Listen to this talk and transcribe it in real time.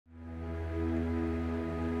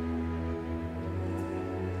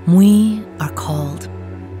We are called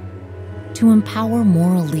to empower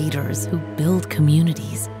moral leaders who build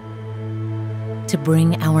communities, to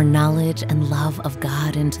bring our knowledge and love of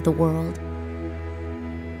God into the world.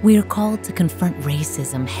 We are called to confront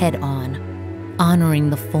racism head-on, honoring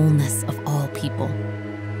the fullness of all people,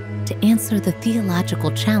 to answer the theological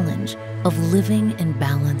challenge of living in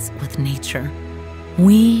balance with nature.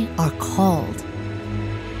 We are called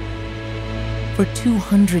for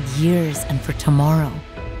 200 years and for tomorrow.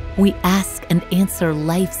 We ask and answer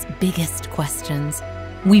life's biggest questions.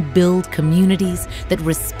 We build communities that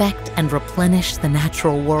respect and replenish the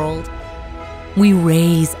natural world. We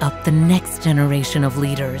raise up the next generation of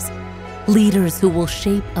leaders, leaders who will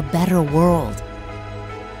shape a better world.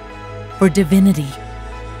 For divinity,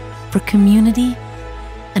 for community,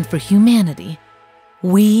 and for humanity,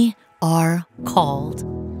 we are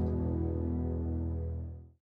called.